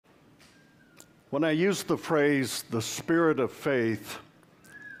When I use the phrase, the spirit of faith,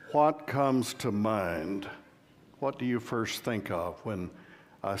 what comes to mind? What do you first think of when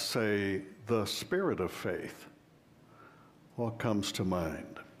I say the spirit of faith? What comes to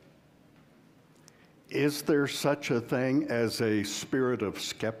mind? Is there such a thing as a spirit of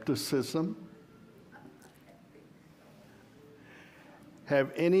skepticism?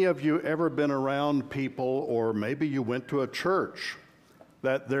 Have any of you ever been around people, or maybe you went to a church,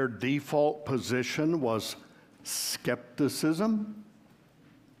 that their default position was skepticism?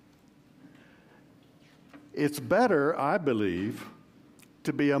 It's better, I believe,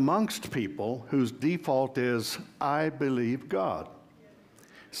 to be amongst people whose default is, I believe God.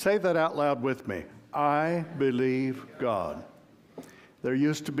 Say that out loud with me. I believe God. There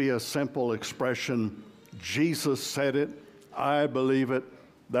used to be a simple expression, Jesus said it, I believe it,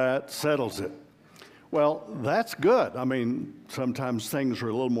 that settles it. Well, that's good. I mean, sometimes things are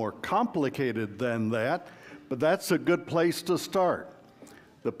a little more complicated than that, but that's a good place to start.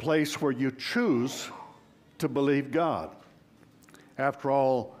 The place where you choose to believe God. After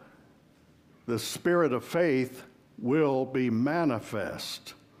all, the spirit of faith will be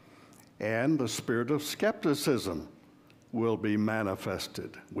manifest, and the spirit of skepticism will be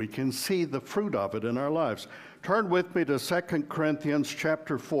manifested. We can see the fruit of it in our lives. Turn with me to 2 Corinthians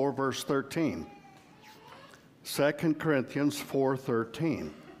chapter 4, verse 13. 2 Corinthians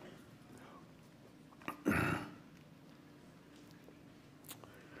 4:13.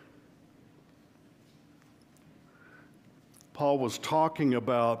 Paul was talking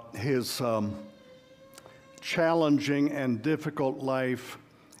about his challenging and difficult life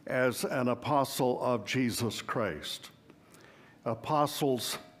as an apostle of Jesus Christ.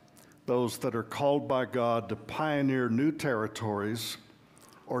 Apostles, those that are called by God to pioneer new territories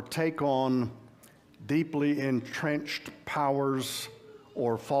or take on deeply entrenched powers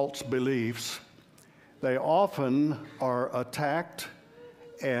or false beliefs, they often are attacked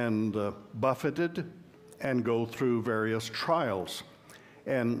and buffeted and go through various trials.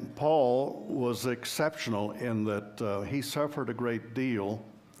 And Paul was exceptional in that he suffered a great deal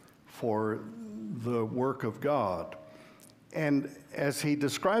for the work of God. And as he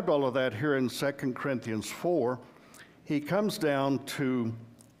described all of that here in 2 Corinthians 4, he comes down to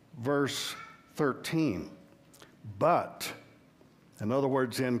verse 13. But, in other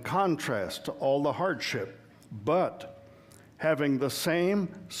words, in contrast to all the hardship, but having the same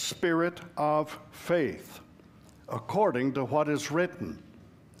spirit of faith, according to what is written,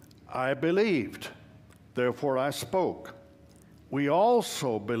 I believed, therefore I spoke. We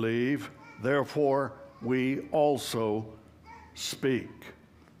also believe, therefore we also speak.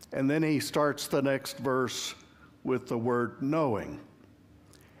 And then he starts the next verse with the word knowing.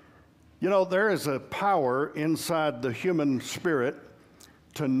 You know, there is a power inside the human spirit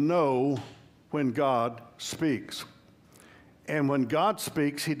to know when God speaks. And when God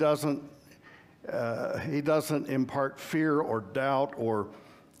speaks, he doesn't impart fear or doubt, or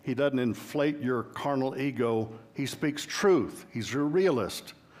he doesn't inflate your carnal ego. He speaks truth. He's a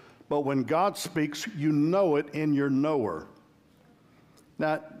realist. But when God speaks, you know it in your knower.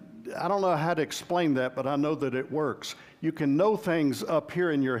 Now, I don't know how to explain that, but I know that it works. You can know things up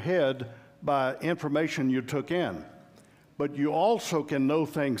here in your head by information you took in, but you also can know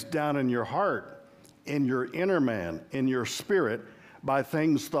things down in your heart, in your inner man, in your spirit, by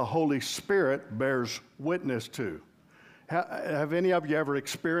things the Holy Spirit bears witness to. Have any of you ever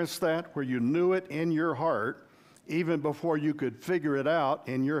experienced that, where you knew it in your heart even before you could figure it out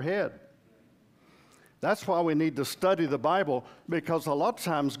in your head? That's why we need to study the Bible, because a lot of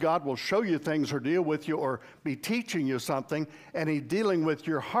times God will show you things or deal with you or be teaching you something, and he's dealing with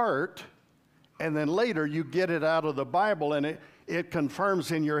your heart, and then later you get it out of the Bible and it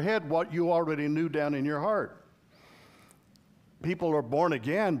confirms in your head what you already knew down in your heart. People are born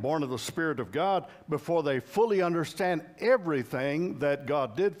again, born of the Spirit of God, before they fully understand everything that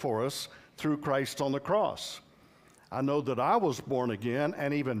God did for us through Christ on the cross. I know that I was born again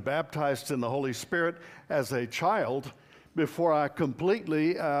and even baptized in the Holy Spirit as a child before I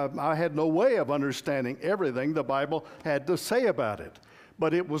completely, I had no way of understanding everything the Bible had to say about it.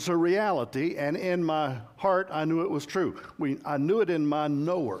 But it was a reality, and in my heart, I knew it was true. I knew it in my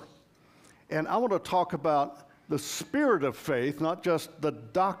knower. And I want to talk about the spirit of faith, not just the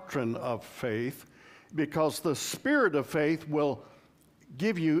doctrine of faith, because the spirit of faith will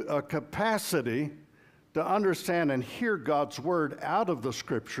give you a capacity to understand and hear God's word out of the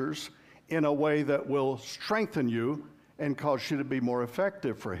scriptures in a way that will strengthen you and cause you to be more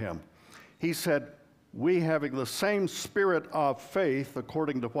effective for him. He said, we having the same spirit of faith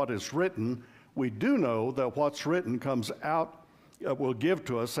according to what is written, we do know that what's written comes out, will give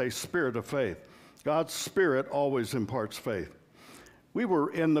to us a spirit of faith. God's Spirit always imparts faith. We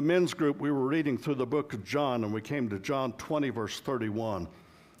were in the men's group, we were reading through the book of John, and we came to John 20, verse 31.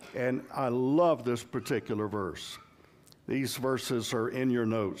 And I love this particular verse. These verses are in your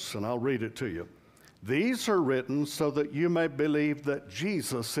notes, and I'll read it to you. These are written so that you may believe that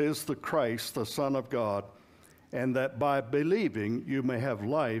Jesus is the Christ, the Son of God, and that by believing you may have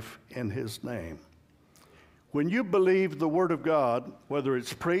life in his name. When you believe the Word of God, whether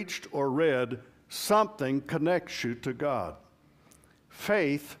it's preached or read, something connects you to God.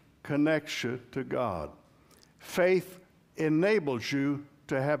 Faith connects you to God. Faith enables you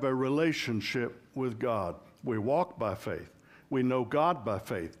to have a relationship with God. We walk by faith. We know God by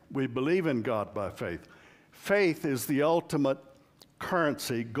faith. We believe in God by faith. Faith is the ultimate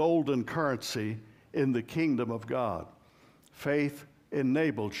currency, golden currency in the kingdom of God. Faith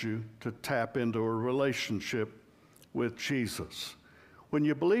enables you to tap into a relationship with Jesus. When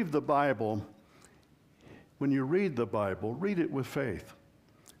you believe the Bible, when you read the Bible, read it with faith.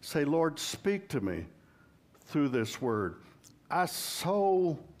 Say, Lord, speak to me through this word. I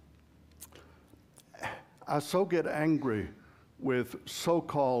so get angry with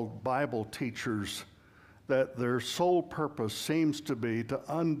so-called Bible teachers that their sole purpose seems to be to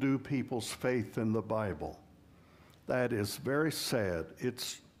undo people's faith in the Bible. That is very sad.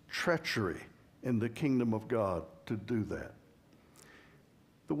 It's treachery in the kingdom of God to do that.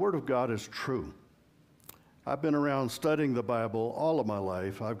 The Word of God is true. I've been around studying the Bible all of my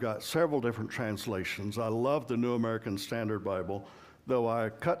life. I've got several different translations. I love the New American Standard Bible, though I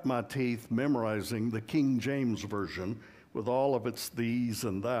cut my teeth memorizing the King James Version with all of its thees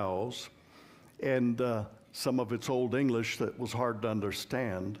and thous, and some of its Old English that was hard to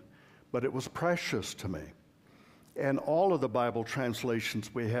understand, but it was precious to me. And all of the Bible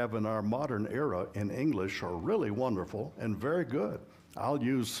translations we have in our modern era in English are really wonderful and very good. I'll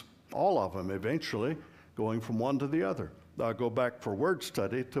use all of them eventually, going from one to the other. I'll go back for word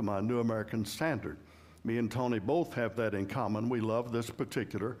study to my New American Standard. Me and Tony both have that in common. We love this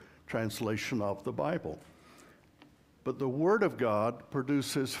particular translation of the Bible. But the Word of God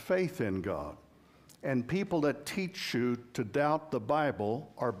produces faith in God. And people that teach you to doubt the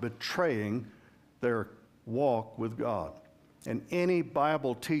Bible are betraying their walk with God. And any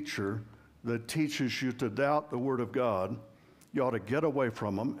Bible teacher that teaches you to doubt the Word of God, you ought to get away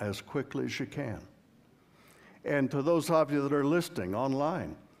from them as quickly as you can. And to those of you that are listening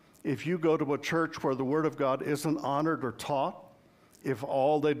online, if you go to a church where the Word of God isn't honored or taught, if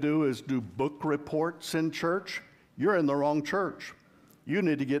all they do is do book reports in church, you're in the wrong church. You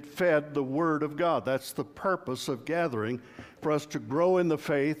need to get fed the Word of God. That's the purpose of gathering, for us to grow in the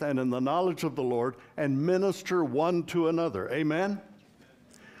faith and in the knowledge of the Lord and minister one to another. Amen?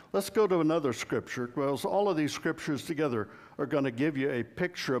 Let's go to another scripture, because all of these scriptures together are going to give you a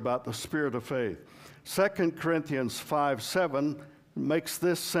picture about the spirit of faith. 2 Corinthians 5:7 makes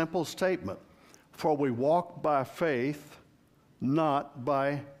this simple statement: for we walk by faith, not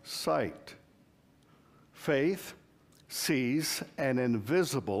by sight. Faith sees an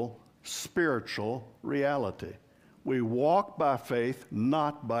invisible spiritual reality. We walk by faith,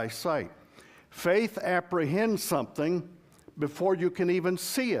 not by sight. Faith apprehends something before you can even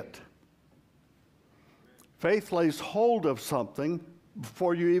see it. Faith lays hold of something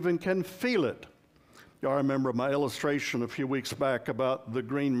before you even can feel it. Y'all remember my illustration a few weeks back about the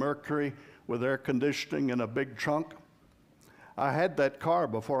green Mercury with air conditioning in a big trunk? I had that car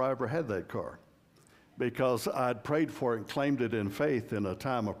before I ever had that car, because I'd prayed for it and claimed it in faith in a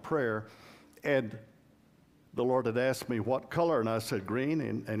time of prayer. And the Lord had asked me what color, and I said green,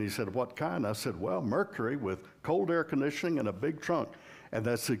 and he said, what kind? I said, well, Mercury with cold air conditioning and a big trunk. And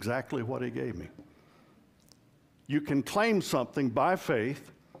that's exactly what he gave me. You can claim something by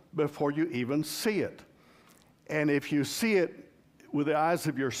faith before you even see it. And if you see it with the eyes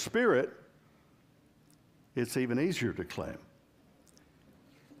of your spirit, it's even easier to claim.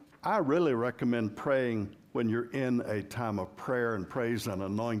 I really recommend praying when you're in a time of prayer and praise and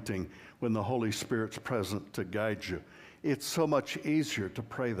anointing, when the Holy Spirit's present to guide you. It's so much easier to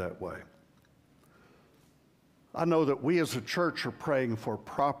pray that way. I know that we as a church are praying for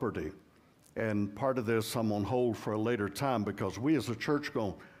property, and part of this I'm on hold for a later time, because we as a church are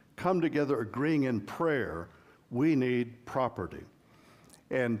going to come together agreeing in prayer. We need property.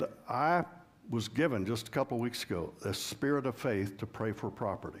 And I was given just a couple weeks ago a spirit of faith to pray for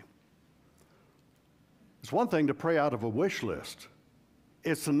property. It's one thing to pray out of a wish list.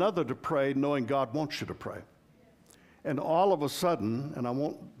 It's another to pray knowing God wants you to pray. And all of a sudden, and I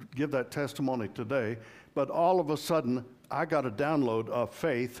won't give that testimony today, but all of a sudden, I got a download of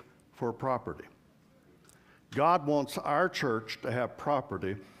faith for property. God wants our church to have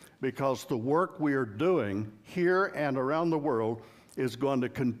property. because the work we are doing here and around the world is going to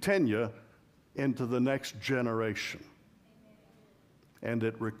continue into the next generation. And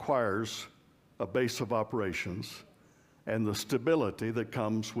it requires a base of operations and the stability that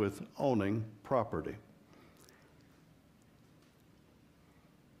comes with owning property.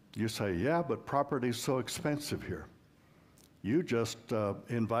 You say, yeah, but property is so expensive here. You just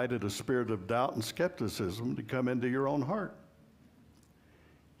invited a spirit of doubt and skepticism to come into your own heart.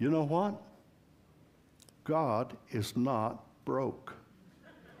 You know what? God is not broke.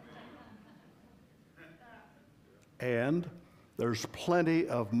 And there's plenty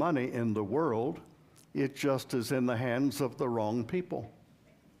of money in the world. It just is in the hands of the wrong people.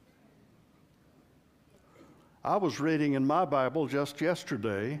 I was reading in my Bible just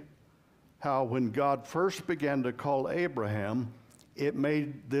yesterday how when God first began to call Abraham, it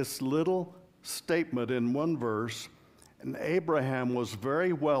made this little statement in one verse, and Abraham was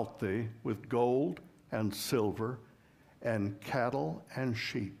very wealthy with gold and silver and cattle and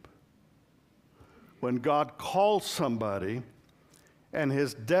sheep. When God calls somebody and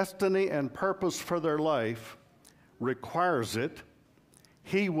his destiny and purpose for their life requires it,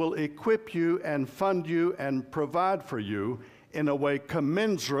 he will equip you and fund you and provide for you in a way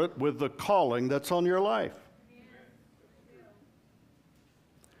commensurate with the calling that's on your life.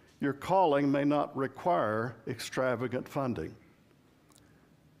 Your calling may not require extravagant funding,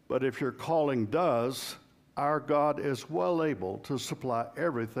 but if your calling does, our God is well able to supply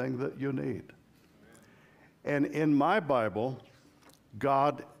everything that you need. And in my Bible,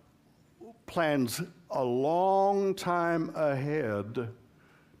 God plans a long time ahead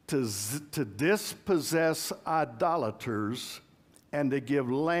to dispossess idolaters and to give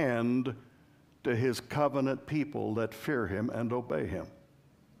land to his covenant people that fear him and obey him.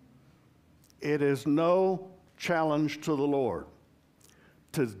 It is no challenge to the Lord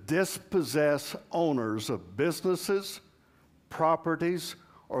to dispossess owners of businesses, properties,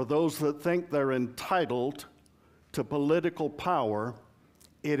 or those that think they're entitled to political power.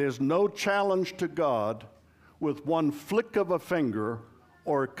 It is no challenge to God with one flick of a finger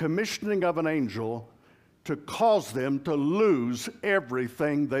or commissioning of an angel to cause them to lose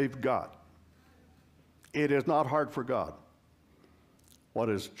everything they've got. It is not hard for God. What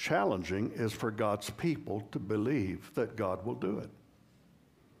is challenging is for God's people to believe that God will do it.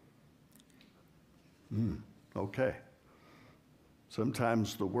 Okay.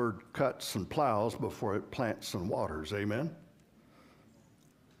 Sometimes the word cuts and plows before it plants and waters. Amen?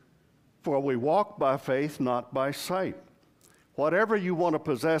 For we walk by faith, not by sight. Whatever you want to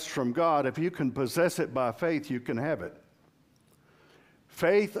possess from God, if you can possess it by faith, you can have it.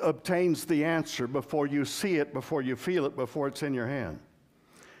 Faith obtains the answer before you see it, before you feel it, before it's in your hand.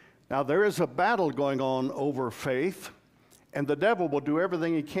 Now, there is a battle going on over faith, and the devil will do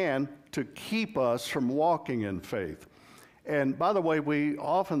everything he can to keep us from walking in faith. And by the way, we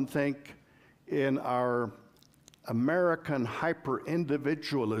often think in our American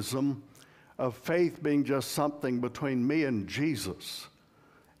hyper-individualism of faith being just something between me and Jesus.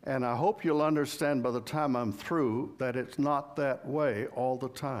 And I hope you'll understand by the time I'm through that it's not that way all the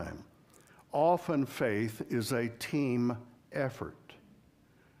time. Often faith is a team effort.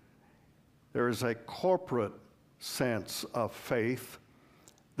 There is a corporate sense of faith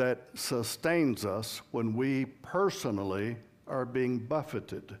that sustains us when we personally are being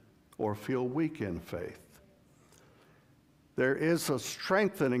buffeted or feel weak in faith. There is a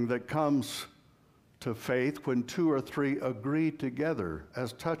strengthening that comes to faith when two or three agree together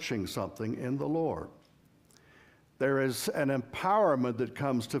as touching something in the Lord. There is an empowerment that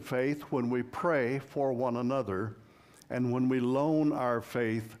comes to faith when we pray for one another and when we loan our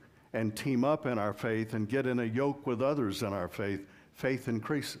faith and team up in our faith and get in a yoke with others in our faith. Faith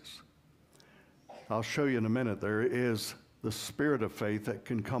increases. I'll show you in a minute. There is the spirit of faith that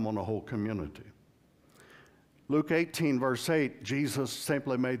can come on a whole community. Luke 18, verse 8, Jesus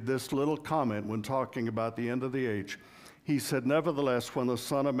simply made this little comment when talking about the end of the age. He said, "Nevertheless, when the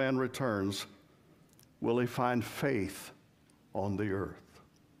Son of Man returns, will he find faith on the earth?"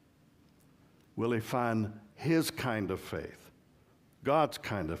 Will he find his kind of faith, God's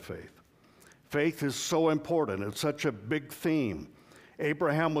kind of faith? Faith is so important. It's such a big theme.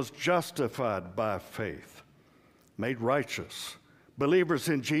 Abraham was justified by faith, made righteous. Believers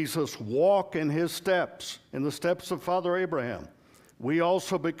in Jesus walk in his steps, in the steps of Father Abraham. We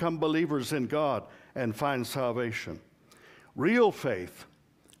also become believers in God and find salvation. Real faith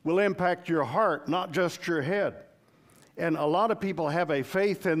will impact your heart, not just your head. And a lot of people have a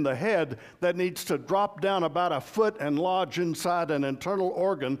faith in the head that needs to drop down about a foot and lodge inside an internal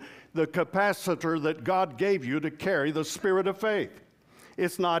organ, the capacitor that God gave you to carry the spirit of faith.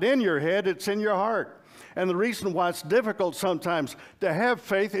 It's not in your head, it's in your heart. And the reason why it's difficult sometimes to have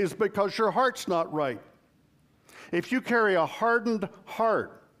faith is because your heart's not right. If you carry a hardened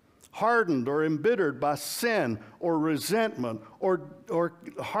heart, hardened or embittered by sin or resentment or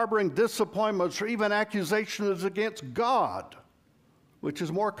harboring disappointments or even accusations against God, which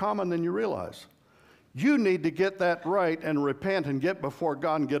is more common than you realize, you need to get that right and repent and get before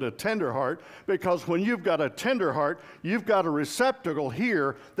God and get a tender heart, because when you've got a tender heart, you've got a receptacle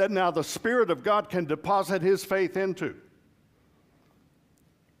here that now the Spirit of God can deposit His faith into.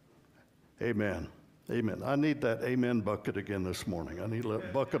 Amen. Amen. I need that amen bucket again this morning. I need a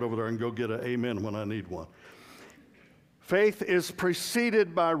bucket over there and go get an amen when I need one. Faith is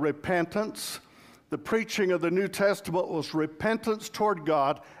preceded by repentance. The preaching of the New Testament was repentance toward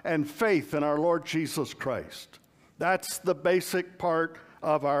God and faith in our Lord Jesus Christ. That's the basic part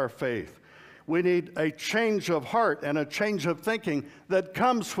of our faith. We need a change of heart and a change of thinking that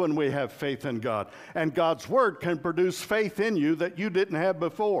comes when we have faith in God. And God's Word can produce faith in you that you didn't have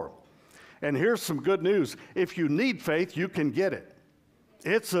before. And here's some good news. If you need faith, you can get it.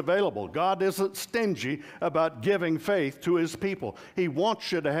 It's available. God isn't stingy about giving faith to His people. He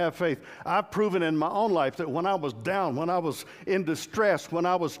wants you to have faith. I've proven in my own life that when I was down, when I was in distress, when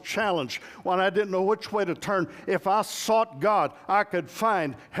I was challenged, when I didn't know which way to turn, if I sought God, I could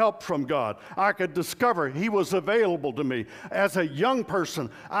find help from God. I could discover He was available to me. As a young person,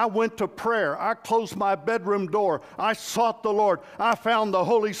 I went to prayer. I closed my bedroom door. I sought the Lord. I found the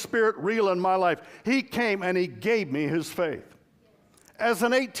Holy Spirit real in my life. He came and He gave me His faith. As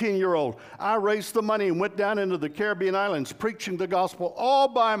an 18-year-old, I raised the money and went down into the Caribbean islands preaching the gospel all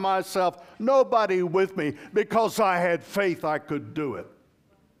by myself, nobody with me, because I had faith I could do it.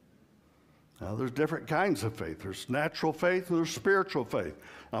 Now, there's different kinds of faith. There's natural faith and there's spiritual faith.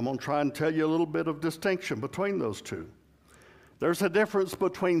 I'm going to try and tell you a little bit of distinction between those two. There's a difference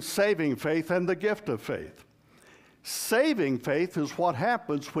between saving faith and the gift of faith. Saving faith is what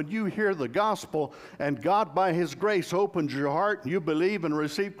happens when you hear the gospel and God, by His grace, opens your heart and you believe and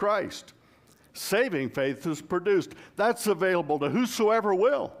receive Christ. Saving faith is produced. That's available to whosoever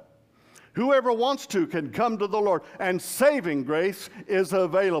will. Whoever wants to can come to the Lord, and saving grace is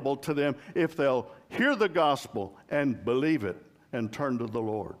available to them if they'll hear the gospel and believe it and turn to the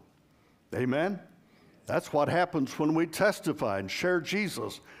Lord. Amen? That's what happens when we testify and share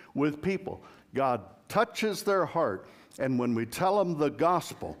Jesus with people. God touches their heart, and when we tell them the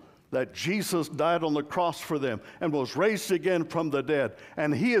gospel, that Jesus died on the cross for them and was raised again from the dead,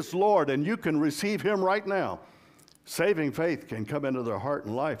 and He is Lord, and you can receive Him right now, saving faith can come into their heart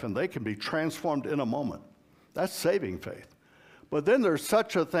and life, and they can be transformed in a moment. That's saving faith. But then there's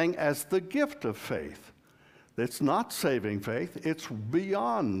such a thing as the gift of faith. It's not saving faith, it's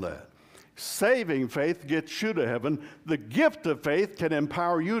beyond that. Saving faith gets you to heaven. The gift of faith can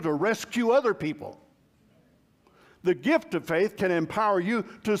empower you to rescue other people. The gift of faith can empower you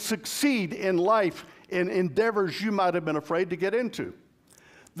to succeed in life in endeavors you might have been afraid to get into.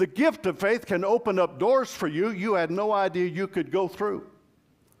 The gift of faith can open up doors for you you had no idea you could go through.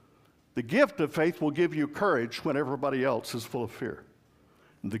 The gift of faith will give you courage when everybody else is full of fear.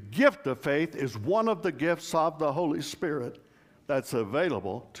 The gift of faith is one of the gifts of the Holy Spirit that's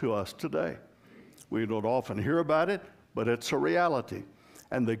available to us today. We don't often hear about it, but it's a reality.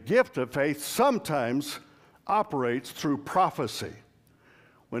 And the gift of faith sometimes operates through prophecy.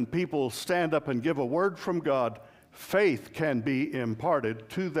 When people stand up and give a word from God, faith can be imparted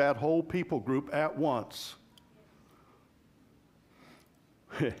to that whole people group at once.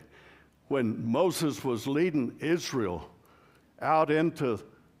 When Moses was leading Israel out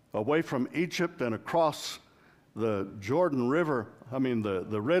away from Egypt and across the Jordan River,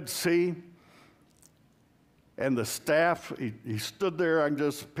 the Red Sea, and the staff, he stood there. I can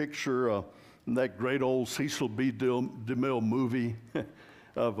just picture that great old Cecil B. DeMille movie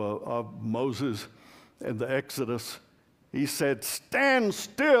of Moses and the Exodus. He said, "Stand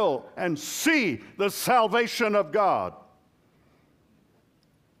still and see the salvation of God."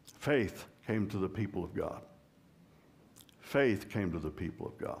 Faith came to the people of God. Faith came to the people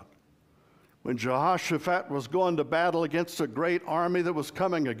of God. When Jehoshaphat was going to battle against a great army that was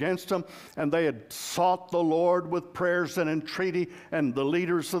coming against him, and they had sought the Lord with prayers and entreaty, and the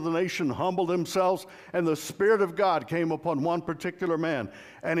leaders of the nation humbled themselves, and the Spirit of God came upon one particular man,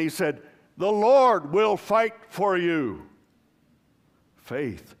 and he said, "The Lord will fight for you."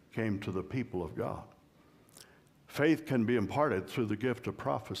 Faith came to the people of God. Faith can be imparted through the gift of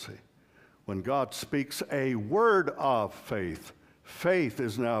prophecy. When God speaks a word of faith, faith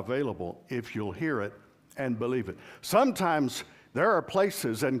is now available if you'll hear it and believe it. Sometimes There are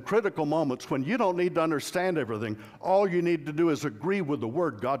places and critical moments when you don't need to understand everything. All you need to do is agree with the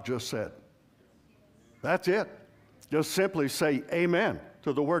word God just said. That's it. Just simply say amen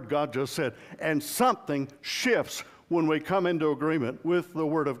to the word God just said. And something shifts when we come into agreement with the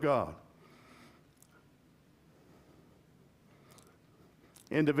word of God.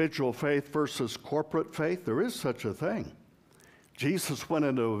 Individual faith versus corporate faith, there is such a thing. Jesus went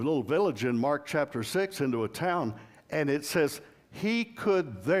into a little village in Mark chapter 6, into a town, and it says he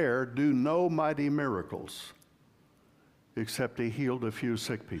could there do no mighty miracles except he healed a few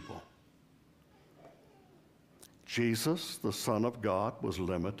sick people. Jesus, the Son of God, was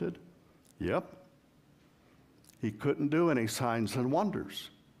limited. Yep. He couldn't do any signs and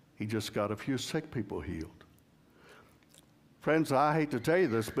wonders. He just got a few sick people healed. Friends, I hate to tell you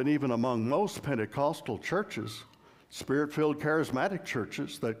this, but even among most Pentecostal churches, Spirit-filled charismatic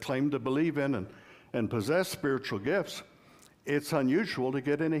churches that claim to believe in and possess spiritual gifts, it's unusual to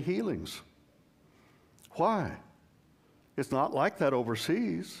get any healings. Why? It's not like that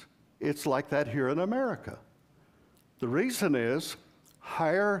overseas. It's like that here in America. The reason is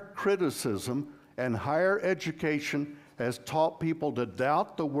higher criticism and higher education has taught people to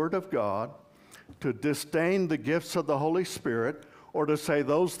doubt the Word of God, to disdain the gifts of the Holy Spirit, or to say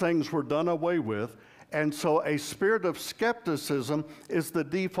those things were done away with. And so a spirit of skepticism is the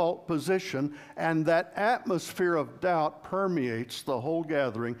default position, and that atmosphere of doubt permeates the whole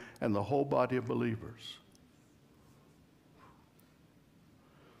gathering and the whole body of believers.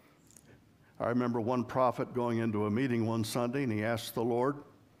 I remember one prophet going into a meeting one Sunday, and he asked the Lord,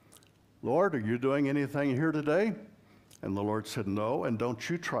 "Lord, are you doing anything here today?" And the Lord said, "No, and don't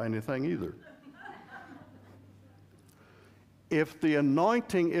you try anything either." If the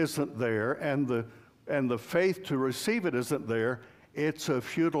anointing isn't there and the faith to receive it isn't there, it's a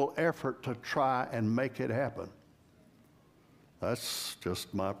futile effort to try and make it happen. That's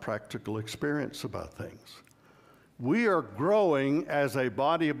just my practical experience about things. We are growing as a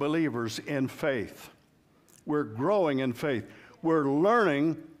body of believers in faith. We're growing in faith. We're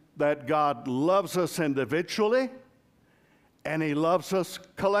learning that God loves us individually and He loves us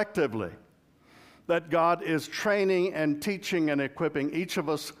collectively. That God is training and teaching and equipping each of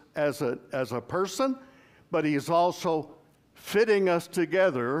us as a person, but He is also fitting us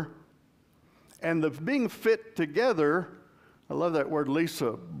together. And the being fit together, I love that word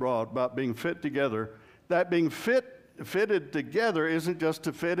Lisa brought about being fit together. That being fitted together isn't just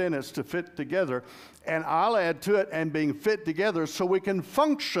to fit in, it's to fit together. And I'll add to it, and being fit together so we can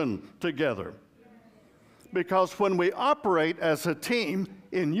function together. Because when we operate as a team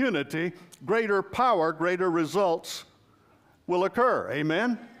in unity, greater power, greater results will occur.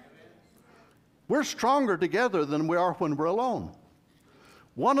 Amen? We're stronger together than we are when we're alone.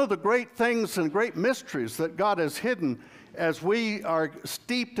 One of the great things and great mysteries that God has hidden as we are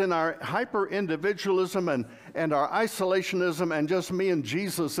steeped in our hyper-individualism and our isolationism and just me and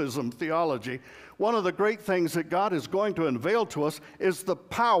Jesusism theology, one of the great things that God is going to unveil to us is the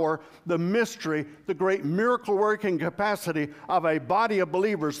power, the mystery, the great miracle-working capacity of a body of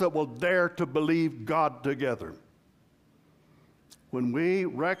believers that will dare to believe God together. When we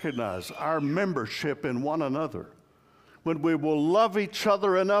recognize our membership in one another, when we will love each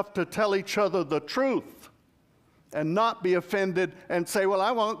other enough to tell each other the truth and not be offended and say, "Well,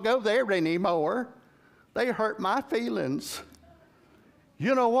 I won't go there anymore. They hurt my feelings."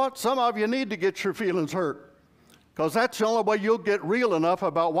 You know what? Some of you need to get your feelings hurt, because that's the only way you'll get real enough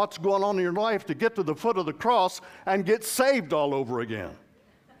about what's going on in your life to get to the foot of the cross and get saved all over again.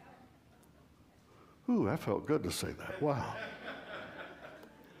 Ooh, that felt good to say that. Wow.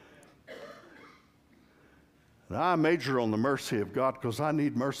 Now, I major on the mercy of God because I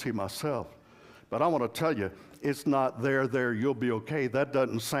need mercy myself. But I want to tell you, it's not there, you'll be okay. That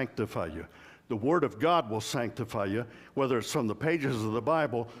doesn't sanctify you. The Word of God will sanctify you, whether it's from the pages of the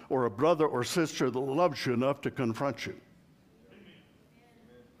Bible or a brother or sister that loves you enough to confront you.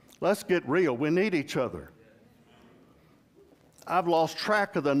 Let's get real. We need each other. I've lost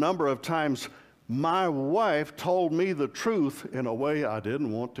track of the number of times my wife told me the truth in a way I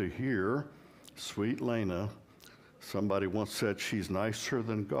didn't want to hear. Sweet Lena. Somebody once said she's nicer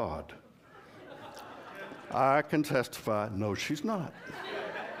than God. I can testify, no, she's not.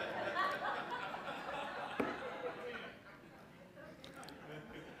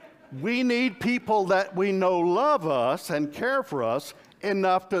 We need people that we know love us and care for us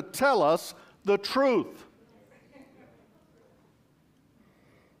enough to tell us the truth.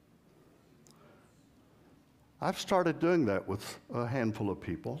 I've started doing that with a handful of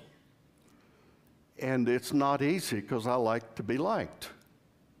people, and it's not easy because I like to be liked.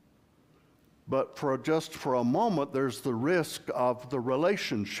 But just for a moment, there's the risk of the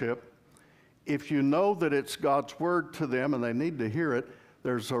relationship. If you know that it's God's word to them and they need to hear it,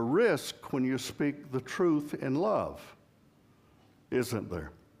 there's a risk when you speak the truth in love, isn't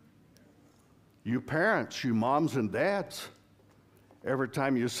there? You parents, you moms and dads, every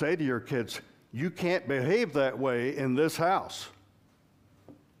time you say to your kids, you can't behave that way in this house,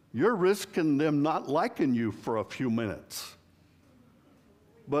 you're risking them not liking you for a few minutes.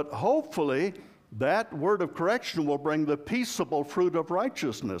 But hopefully, that word of correction will bring the peaceable fruit of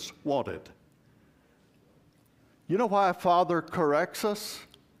righteousness, won't it? You know why a father corrects us?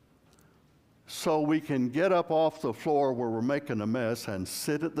 So we can get up off the floor where we're making a mess and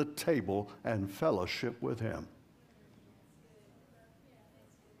sit at the table and fellowship with him.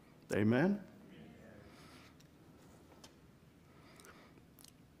 Amen?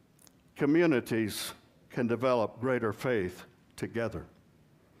 Communities can develop greater faith together.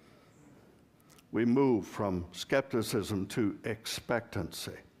 We move from skepticism to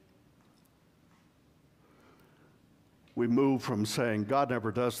expectancy. We move from saying, God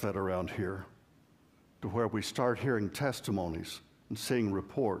never does that around here, to where we start hearing testimonies and seeing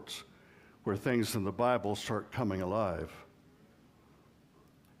reports where things in the Bible start coming alive.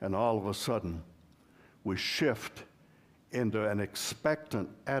 And all of a sudden, we shift into an expectant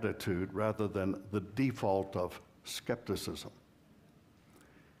attitude rather than the default of skepticism.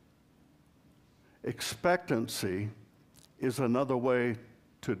 Expectancy is another way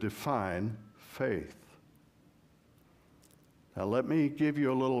to define faith. Now, let me give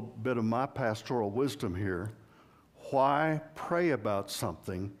you a little bit of my pastoral wisdom here. Why pray about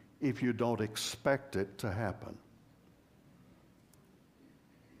something if you don't expect it to happen?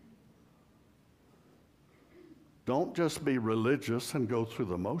 Don't just be religious and go through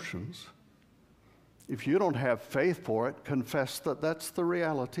the motions. If you don't have faith for it, confess that that's the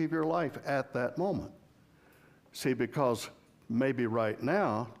reality of your life at that moment. See, because maybe right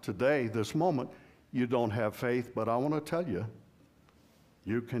now, today, this moment, you don't have faith, but I want to tell you,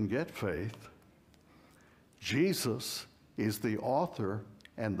 you can get faith. Jesus is the author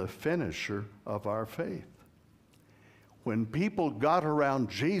and the finisher of our faith. When people got around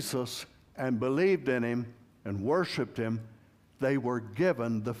Jesus and believed in him and worshiped him, they were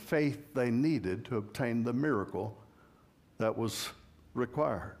given the faith they needed to obtain the miracle that was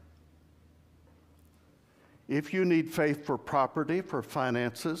required. If you need faith for property, for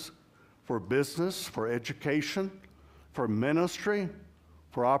finances, for business, for education, for ministry,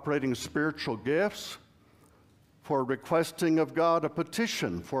 for operating spiritual gifts, for requesting of God a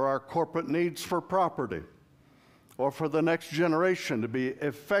petition for our corporate needs for property, or for the next generation to be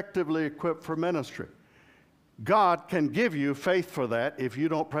effectively equipped for ministry, God can give you faith for that if you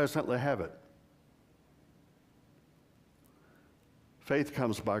don't presently have it. Faith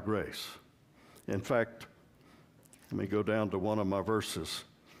comes by grace. In fact, let me go down to one of my verses.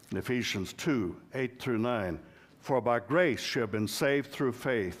 In Ephesians 2, 8 through 9, for by grace you have been saved through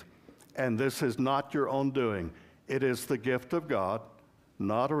faith, and this is not your own doing. It is the gift of God,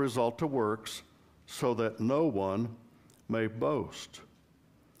 not a result of works, so that no one may boast.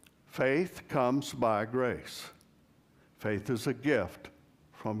 Faith comes by grace. Faith is a gift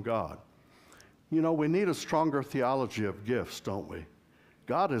from God. You know, we need a stronger theology of gifts, don't we?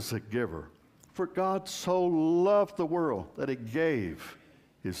 God is a giver. For God so loved the world that he gave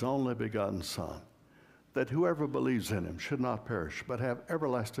his only begotten Son, that whoever believes in him should not perish, but have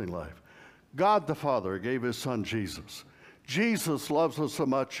everlasting life. God the Father gave his Son Jesus. Jesus loves us so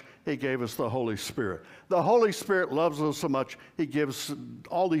much, he gave us the Holy Spirit. The Holy Spirit loves us so much, he gives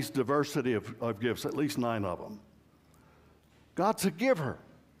all these diversity of gifts, at least 9 of them. God's a giver.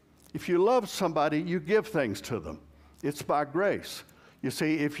 If you love somebody, you give things to them. It's by grace. You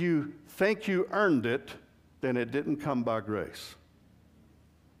see, if you think you earned it, then it didn't come by grace.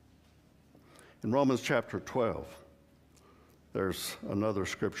 In Romans chapter 12, there's another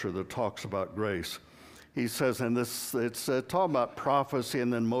scripture that talks about grace. He says, and this, it's talking about prophecy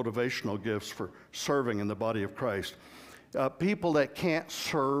and then motivational gifts for serving in the body of Christ. People that can't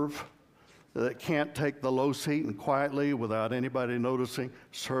serve, that can't take the low seat and quietly, without anybody noticing,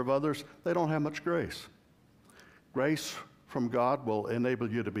 serve others, they don't have much grace. Grace from God will enable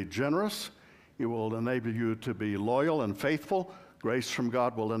you to be generous. It will enable you to be loyal and faithful. Grace from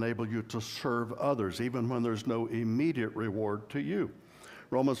God will enable you to serve others, even when there's no immediate reward to you.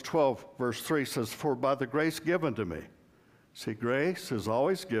 Romans 12, verse 3 says, for by the grace given to me. See, grace is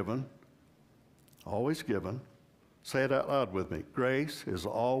always given, always given. Say it out loud with me. Grace is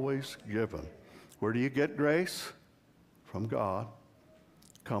always given. Where do you get grace? From God.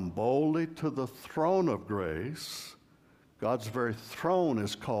 Come boldly to the throne of grace. God's very throne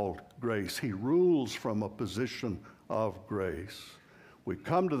is called grace. He rules from a position of grace. We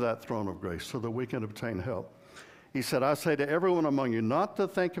come to that throne of grace so that we can obtain help. He said, I say to everyone among you not to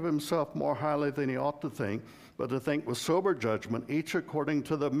think of himself more highly than he ought to think, but to think with sober judgment, each according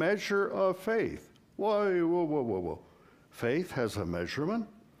to the measure of faith. Whoa. Faith has a measurement?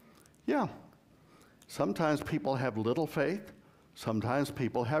 Yeah. Sometimes people have little faith. Sometimes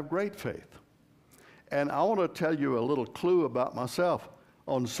people have great faith. And I want to tell you a little clue about myself.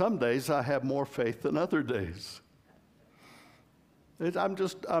 On some days, I have more faith than other days. I'm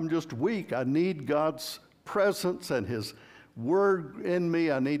just weak. I need God's presence and His Word in me.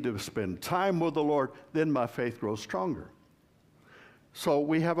 I need to spend time with the Lord. Then my faith grows stronger. So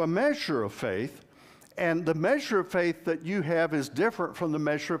we have a measure of faith, and the measure of faith that you have is different from the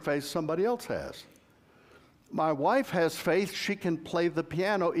measure of faith somebody else has. My wife has faith she can play the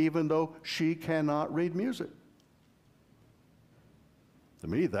piano even though she cannot read music. To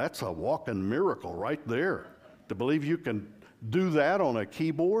me, that's a walking miracle right there. To believe you can do that on a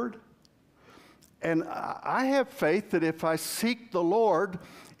keyboard. And I have faith that if I seek the Lord,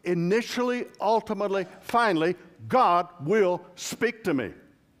 initially, ultimately, finally, God will speak to me.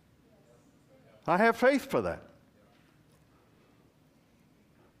 I have faith for that.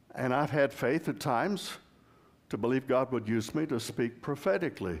 And I've had faith at times to believe God would use me to speak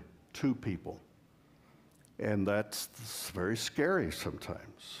prophetically to people. And that's very scary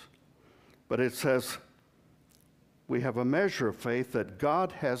sometimes. But it says we have a measure of faith that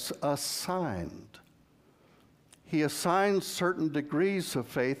God has assigned. He assigns certain degrees of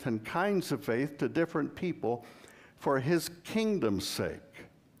faith and kinds of faith to different people for His kingdom's sake.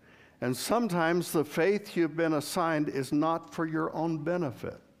 And sometimes the faith you've been assigned is not for your own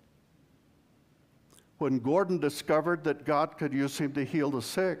benefit. When Gordon discovered that God could use him to heal the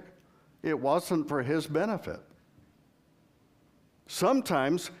sick, it wasn't for his benefit.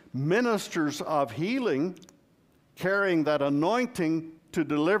 Sometimes ministers of healing, carrying that anointing to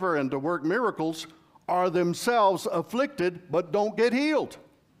deliver and to work miracles, are themselves afflicted but don't get healed.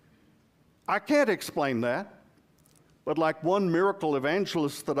 I can't explain that. But like one miracle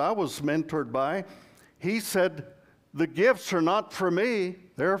evangelist that I was mentored by, he said, the gifts are not for me,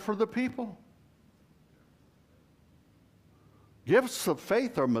 they're for the people. Gifts of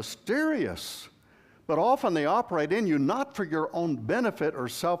faith are mysterious, but often they operate in you not for your own benefit or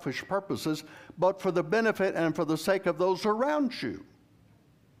selfish purposes, but for the benefit and for the sake of those around you.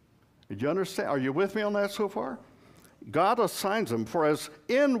 Did you understand? Are you with me on that so far? God assigns them, for as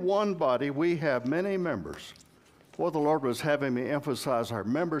in one body we have many members. Well, the Lord was having me emphasize our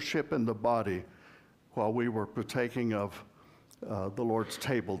membership in the body while we were partaking of the Lord's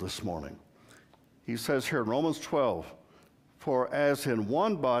table this morning. He says here in Romans 12, for as in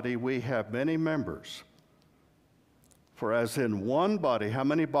one body we have many members. For as in one body, how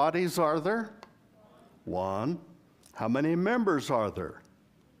many bodies are there? One. How many members are there?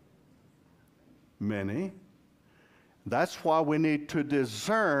 Many. That's why we need to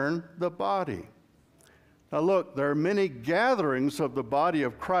discern the body. Now look, there are many gatherings of the body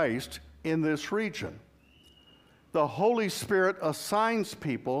of Christ in this region. The Holy Spirit assigns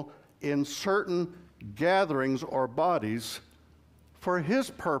people in certain gatherings or bodies for His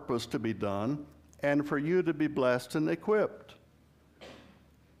purpose to be done and for you to be blessed and equipped.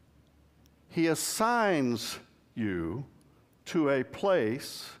 He assigns you to a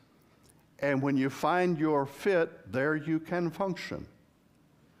place, and when you find your fit, there you can function.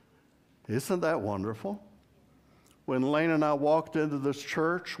 Isn't that wonderful? When Lane and I walked into this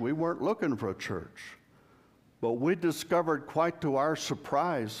church, we weren't looking for a church, but we discovered, quite to our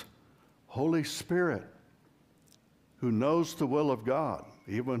surprise, Holy Spirit, who knows the will of God,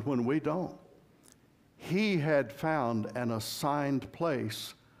 even when we don't. He had found an assigned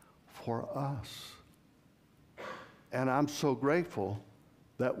place for us. And I'm so grateful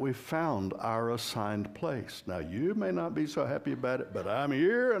that we found our assigned place. Now, you may not be so happy about it, but I'm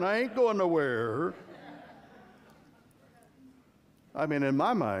here and I ain't going nowhere. I mean, in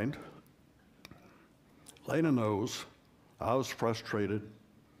my mind, Lena knows I was frustrated,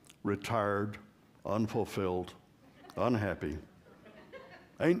 retired, unfulfilled, unhappy.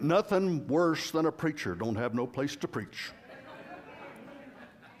 Ain't nothing worse than a preacher don't have no place to preach.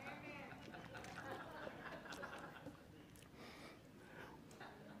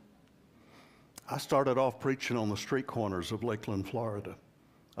 I started off preaching on the street corners of Lakeland, Florida.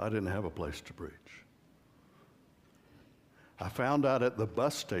 I didn't have a place to preach. I found out at the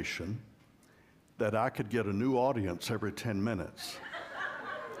bus station that I could get a new audience every 10 minutes.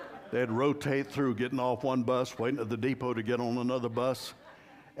 They'd rotate through, getting off one bus, waiting at the depot to get on another bus.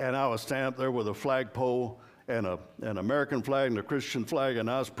 And I was standing up there with a flagpole, and an American flag and a Christian flag, and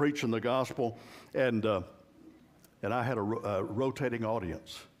I was preaching the gospel, and I had a rotating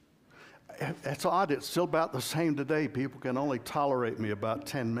audience. It's odd, it's still about the same today. People can only tolerate me about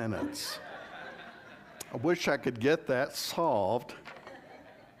 10 minutes. I wish I could get that solved.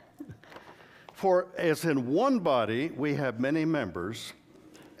 For as in one body we have many members,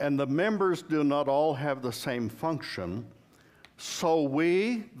 and the members do not all have the same function, so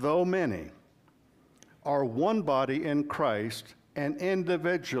we, though many, are one body in Christ, and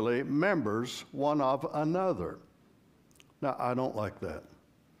individually members one of another. Now, I don't like that,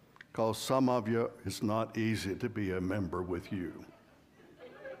 because some of you, it's not easy to be a member with you.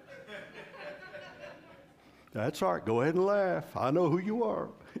 That's all right. Go ahead and laugh. I know who you are.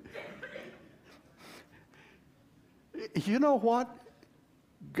 You know what?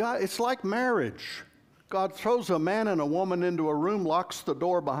 God, it's like marriage. God throws a man and a woman into a room, locks the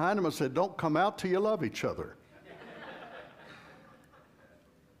door behind them, and said, don't come out till you love each other.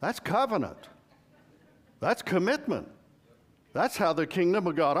 That's covenant. That's commitment. That's how the kingdom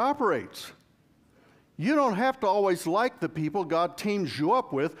of God operates. You don't have to always like the people God teams you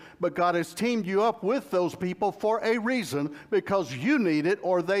up with, but God has teamed you up with those people for a reason, because you need it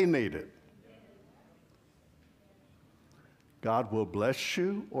or they need it. God will bless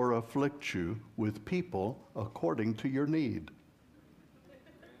you or afflict you with people according to your need.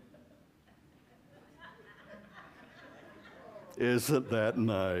 Isn't that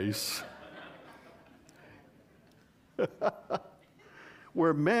nice?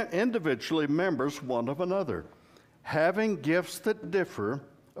 We're individually members one of another, having gifts that differ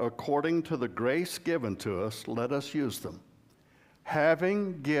according to the grace given to us. Let us use them.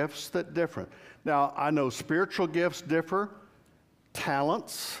 Having gifts that differ. Now, I know spiritual gifts differ.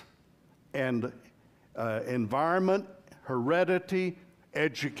 Talents and environment, heredity,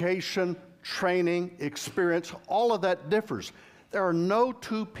 education, training, experience, all of that differs. There are no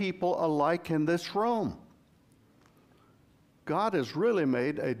two people alike in this room. God has really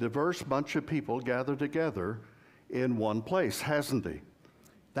made a diverse bunch of people gather together in one place, hasn't he?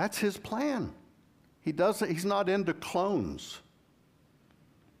 That's his plan. He's not into clones.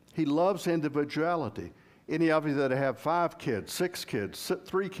 He loves individuality. Any of you that have 5 kids, 6 kids,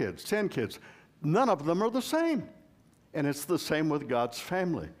 3 kids, 10 kids, none of them are the same. And it's the same with God's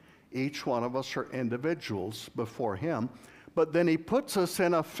family. Each one of us are individuals before him, but then he puts us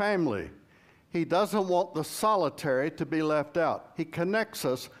in a family. He doesn't want the solitary to be left out. He connects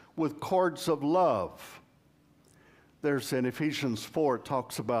us with cords of love. There's in Ephesians 4, it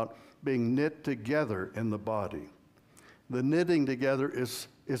talks about being knit together in the body. The knitting together is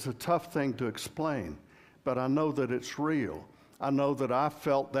a tough thing to explain, but I know that it's real. I know that I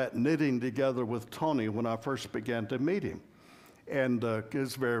felt that knitting together with Tony when I first began to meet him. And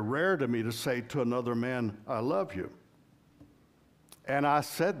it's very rare to me to say to another man, I love you. And I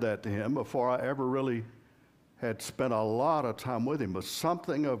said that to him before I ever really had spent a lot of time with him. But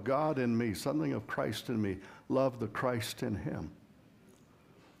something of God in me, something of Christ in me, love the Christ in him.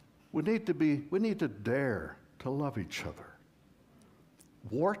 We need to dare to love each other,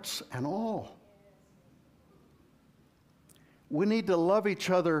 warts and all. We need to love each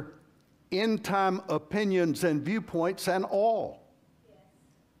other, end-time opinions and viewpoints and all.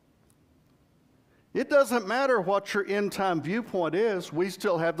 It doesn't matter what your end-time viewpoint is, we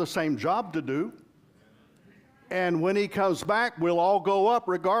still have the same job to do. And when he comes back, we'll all go up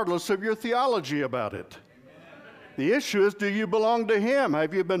regardless of your theology about it. The issue is, do you belong to him?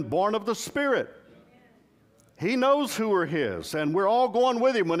 Have you been born of the Spirit? He knows who are his, and we're all going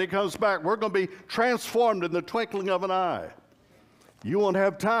with him when he comes back. We're going to be transformed in the twinkling of an eye. You won't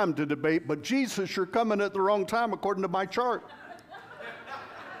have time to debate, but Jesus, you're coming at the wrong time according to my chart.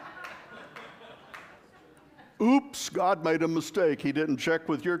 Oops, God made a mistake. He didn't check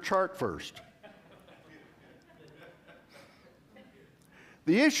with your chart first.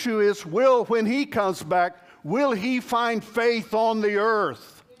 The issue is, when he comes back, will he find faith on the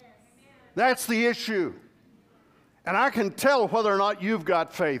earth? That's the issue. And I can tell whether or not you've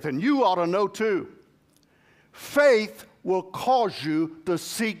got faith, and you ought to know too. Faith will cause you to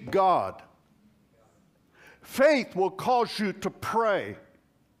seek God. Faith will cause you to pray.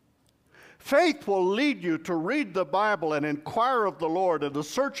 Faith will lead you to read the Bible and inquire of the Lord and to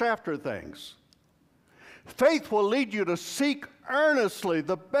search after things. Faith will lead you to seek earnestly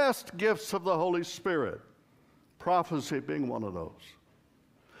the best gifts of the Holy Spirit, prophecy being one of those.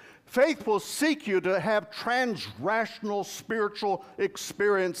 Faith will seek you to have transrational spiritual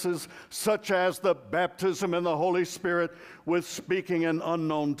experiences such as the baptism in the Holy Spirit with speaking in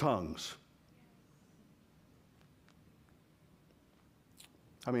unknown tongues.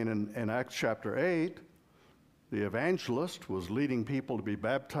 I mean, in Acts chapter 8, The evangelist was leading people to be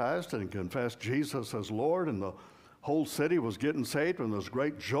baptized and confess Jesus as Lord, and the whole city was getting saved, and there was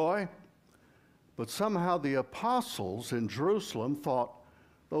great joy. But somehow the apostles in Jerusalem thought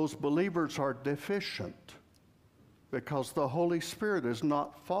those believers are deficient because the Holy Spirit is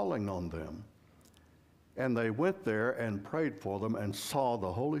not falling on them. And they went there and prayed for them and saw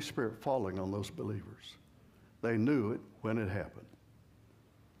the Holy Spirit falling on those believers. They knew it when it happened.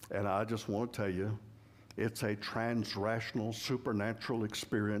 And I just want to tell you, it's a transrational, supernatural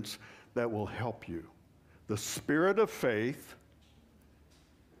experience that will help you. The spirit of faith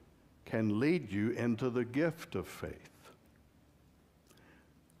can lead you into the gift of faith.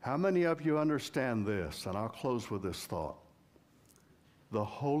 How many of you understand this? And I'll close with this thought. The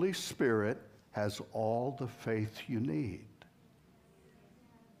Holy Spirit has all the faith you need.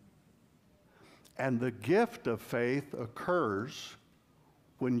 And the gift of faith occurs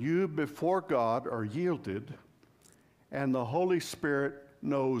when you, before God, are yielded, and the Holy Spirit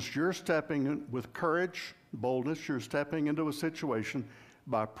knows you're stepping in with courage, boldness, you're stepping into a situation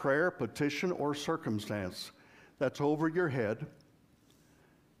by prayer, petition, or circumstance that's over your head,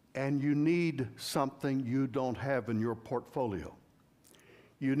 and you need something you don't have in your portfolio.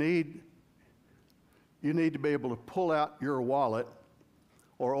 You need to be able to pull out your wallet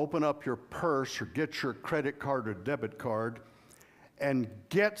or open up your purse or get your credit card or debit card and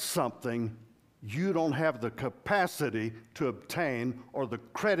get something you don't have the capacity to obtain or the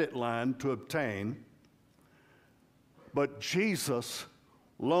credit line to obtain, but Jesus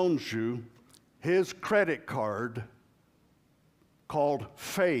loans you his credit card called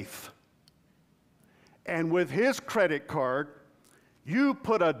faith. And with his credit card, you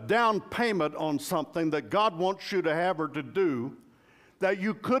put a down payment on something that God wants you to have or to do that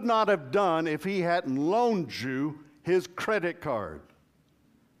you could not have done if he hadn't loaned you his credit card.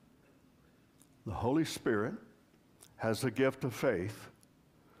 The Holy Spirit has a gift of faith,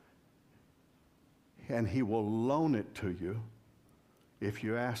 and he will loan it to you if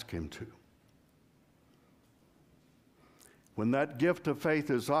you ask him to. When that gift of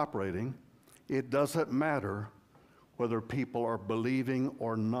faith is operating, it doesn't matter whether people are believing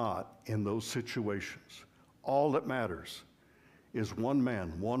or not in those situations. All that matters is one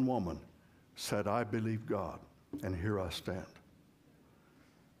man, one woman said, I believe God, and here I stand.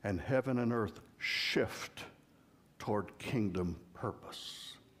 And heaven and earth shift toward kingdom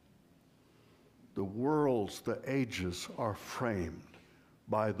purpose. The worlds, the ages are framed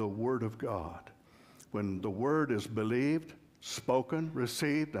by the Word of God. When the Word is believed, spoken,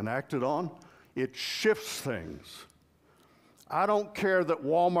 received, and acted on, it shifts things. I don't care that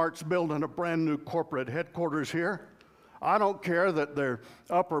Walmart's building a brand new corporate headquarters here. I don't care that their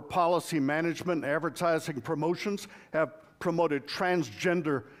upper policy management and advertising promotions have promoted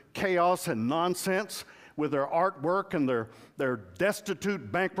transgender chaos and nonsense with their artwork and their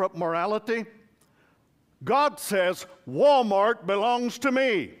destitute, bankrupt morality. God says, Walmart belongs to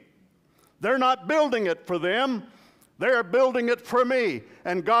me. They're not building it for them. They're building it for me.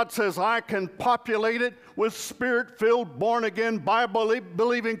 And God says, I can populate it with Spirit-filled, born-again,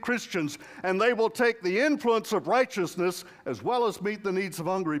 Bible-believing Christians, and they will take the influence of righteousness as well as meet the needs of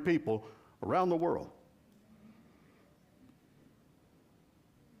hungry people around the world.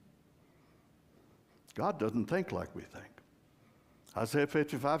 God doesn't think like we think. Isaiah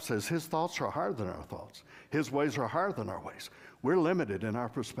 55 says his thoughts are higher than our thoughts. His ways are higher than our ways. We're limited in our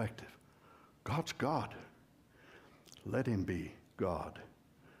perspective. God's God. Let him be God.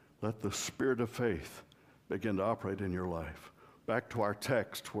 Let the spirit of faith begin to operate in your life. Back to our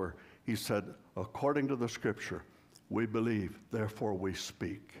text where he said, according to the scripture, we believe, therefore we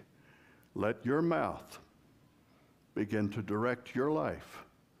speak. Let your mouth begin to direct your life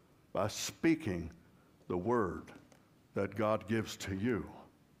by speaking the word that God gives to you.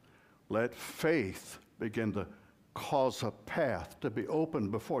 Let faith begin to cause a path to be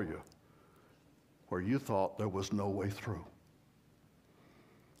opened before you where you thought there was no way through.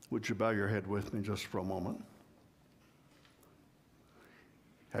 Would you bow your head with me just for a moment?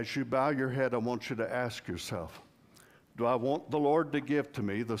 As you bow your head, I want you to ask yourself, do I want the Lord to give to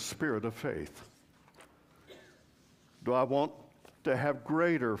me the spirit of faith? Do I want to have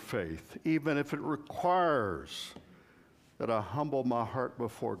greater faith, even if it requires that I humble my heart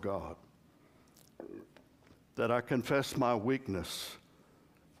before God, that I confess my weakness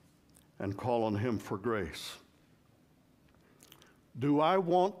and call on him for grace? Do I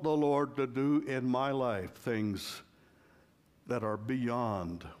want the Lord to do in my life things that are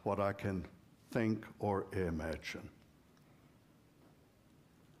beyond what I can think or imagine?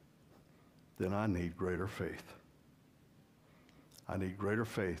 Then I need greater faith. I need greater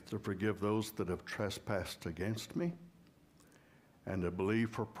faith to forgive those that have trespassed against me and to believe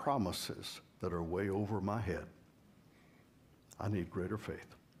for promises that are way over my head. I need greater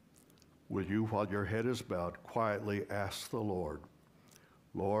faith. Will you, while your head is bowed, quietly ask the Lord,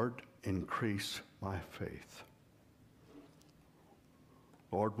 Lord, increase my faith.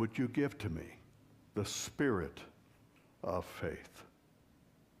 Lord, would you give to me the spirit of faith?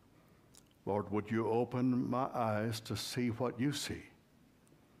 Lord, would you open my eyes to see what you see?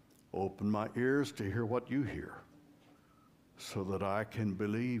 Open my ears to hear what you hear, so that I can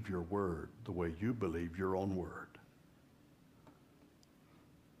believe your word the way you believe your own word.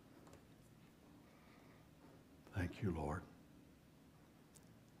 Thank you, Lord.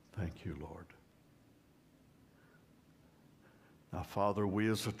 Thank you, Lord. Now, Father, we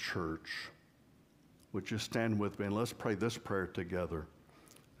as a church, would you stand with me and let's pray this prayer together.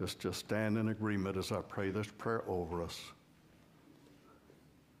 Let's just stand in agreement as I pray this prayer over us.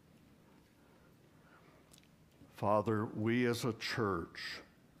 Father, we as a church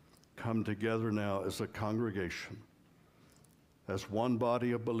come together now as a congregation, as one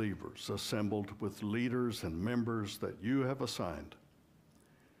body of believers assembled with leaders and members that you have assigned.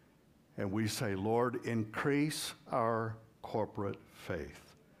 And we say, Lord, increase our corporate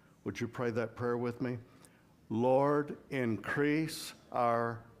faith. Would you pray that prayer with me? Lord, increase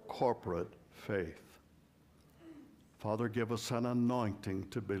our corporate faith. Father, give us an anointing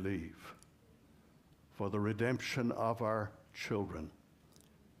to believe for the redemption of our children,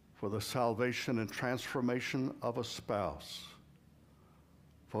 for the salvation and transformation of a spouse,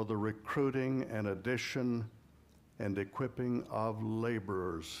 for the recruiting and addition and equipping of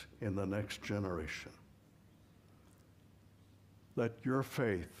laborers in the next generation. Let your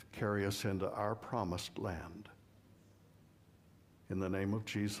faith carry us into our promised land. In the name of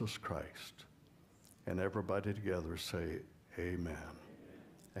Jesus Christ. And everybody together say, amen.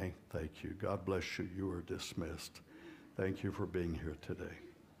 Thank you. God bless you. You are dismissed. Thank you for being here today.